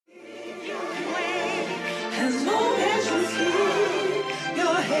As long as you keep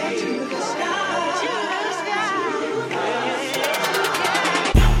your head to the sky. To the sky.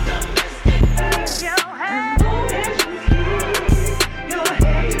 As long as you keep your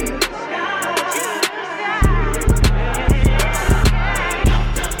head to the sky.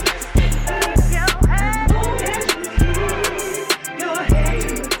 As long as you keep your head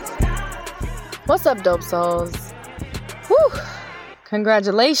to the sky. What's up, dope souls? Whew!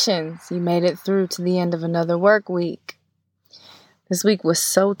 Congratulations, you made it through to the end of another work week. This week was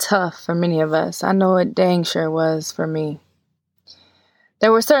so tough for many of us. I know it dang sure was for me.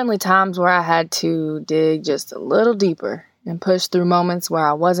 There were certainly times where I had to dig just a little deeper and push through moments where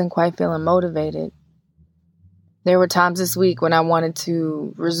I wasn't quite feeling motivated. There were times this week when I wanted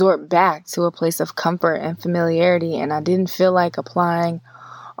to resort back to a place of comfort and familiarity, and I didn't feel like applying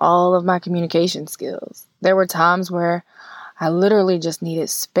all of my communication skills. There were times where I literally just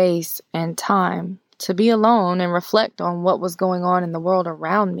needed space and time to be alone and reflect on what was going on in the world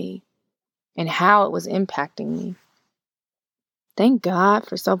around me and how it was impacting me. Thank God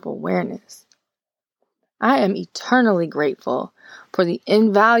for self-awareness. I am eternally grateful for the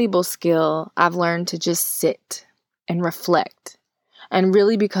invaluable skill I've learned to just sit and reflect and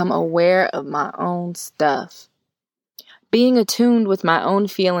really become aware of my own stuff. Being attuned with my own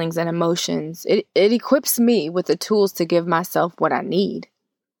feelings and emotions, it equips me with the tools to give myself what I need,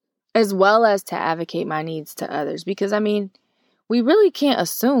 as well as to advocate my needs to others. Because, we really can't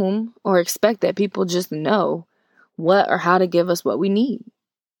assume or expect that people just know what or how to give us what we need.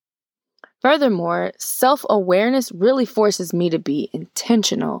 Furthermore, self-awareness really forces me to be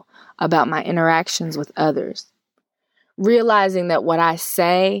intentional about my interactions with others, realizing that what I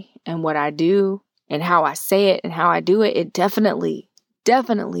say and what I do and how I say it and how I do it, it definitely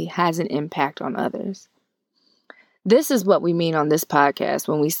has an impact on others. This is what we mean on this podcast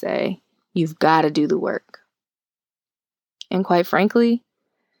when we say, you've got to do the work. And quite frankly,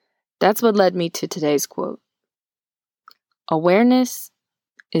 that's what led me to today's quote. Awareness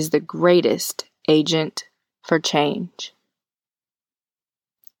is the greatest agent for change.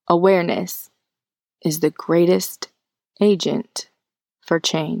 Awareness is the greatest agent for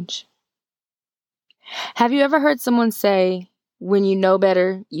change. Have you ever heard someone say, when you know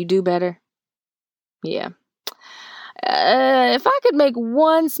better, you do better? Yeah. If I could make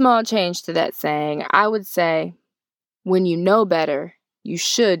one small change to that saying, I would say, when you know better, you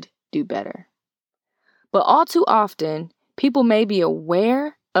should do better. But all too often, people may be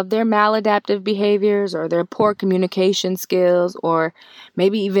aware of their maladaptive behaviors or their poor communication skills, or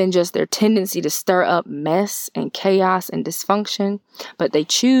maybe even just their tendency to stir up mess and chaos and dysfunction, but they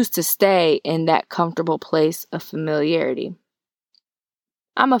choose to stay in that comfortable place of familiarity.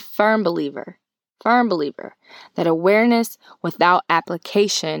 I'm a firm believer that awareness without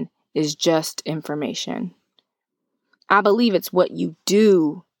application is just information. I believe it's what you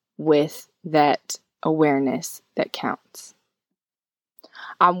do with that awareness that counts.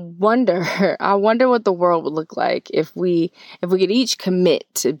 I wonder what the world would look like if we could each commit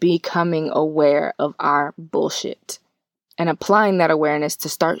to becoming aware of our bullshit and applying that awareness to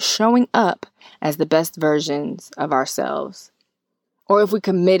start showing up as the best versions of ourselves. Or if we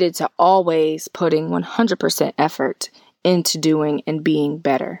committed to always putting 100% effort into doing and being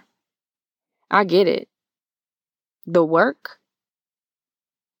better. I get it. The work,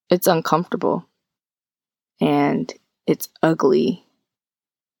 it's uncomfortable and it's ugly.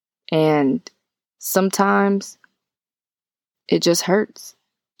 And sometimes it just hurts,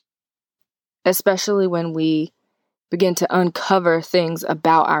 especially when we begin to uncover things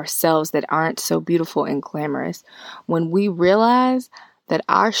about ourselves that aren't so beautiful and glamorous. When we realize that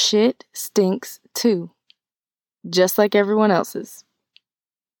our shit stinks too, just like everyone else's.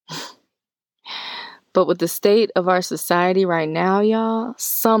 But with the state of our society right now, y'all,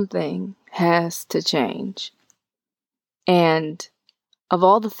 something has to change. And of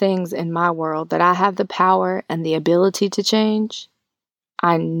all the things in my world that I have the power and the ability to change,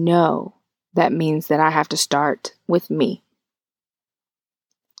 I know that means that I have to start with me.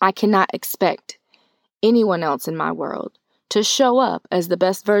 I cannot expect anyone else in my world to show up as the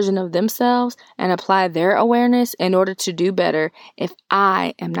best version of themselves and apply their awareness in order to do better if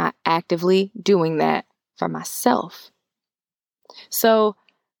I am not actively doing that for myself. So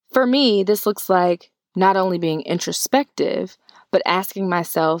for me, this looks like not only being introspective, but asking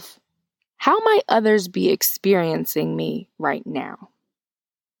myself, how might others be experiencing me right now?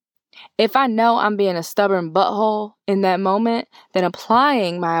 If I know I'm being a stubborn butthole in that moment, then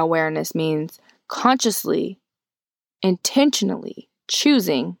applying my awareness means consciously, intentionally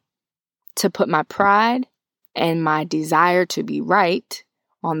choosing to put my pride and my desire to be right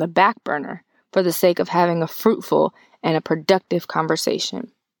on the back burner for the sake of having a fruitful and a productive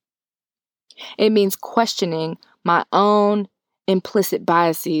conversation. It means questioning my own implicit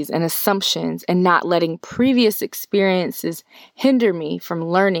biases and assumptions and not letting previous experiences hinder me from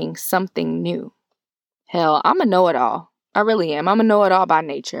learning something new. Hell, I'm a know-it-all. I really am. I'm a know-it-all by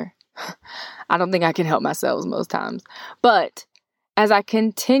nature. I don't think I can help myself most times. But as I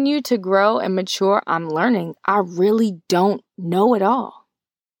continue to grow and mature, I'm learning I really don't know it all.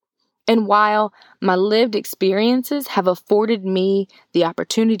 And while my lived experiences have afforded me the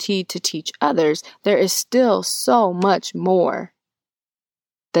opportunity to teach others, there is still so much more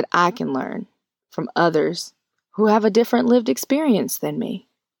that I can learn from others who have a different lived experience than me.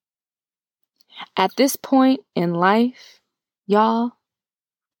 At this point in life, y'all,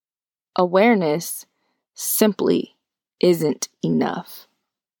 awareness simply isn't enough.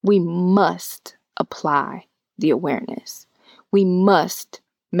 We must apply the awareness. We must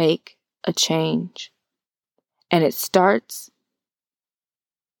make a change. And it starts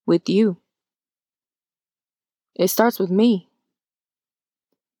with you. It starts with me.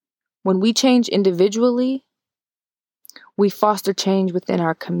 When we change individually, we foster change within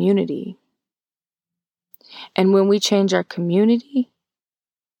our community. And when we change our community,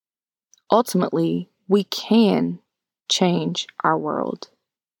 ultimately, we can change our world.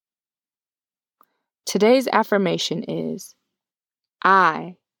 Today's affirmation is,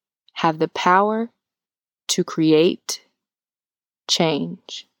 I have the power to create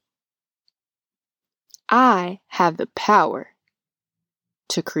change. I have the power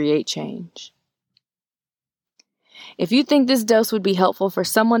to create change. If you think this dose would be helpful for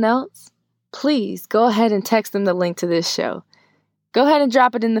someone else, please go ahead and text them the link to this show. Go ahead and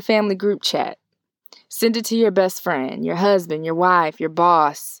drop it in the family group chat. Send it to your best friend, your husband, your wife, your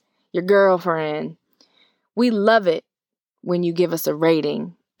boss, your girlfriend. We love it when you give us a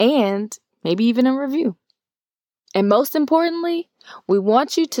rating and maybe even a review. And most importantly, we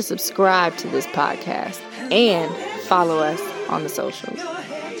want you to subscribe to this podcast and follow us on the socials.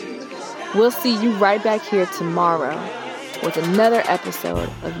 We'll see you right back here tomorrow with another episode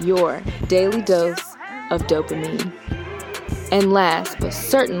of your daily dose of dopamine. And last but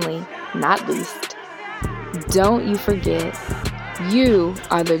certainly not least, don't you forget, you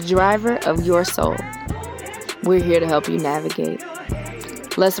are the driver of your soul. We're here to help you navigate.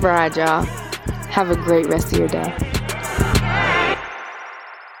 Let's ride, y'all. Have a great rest of your day.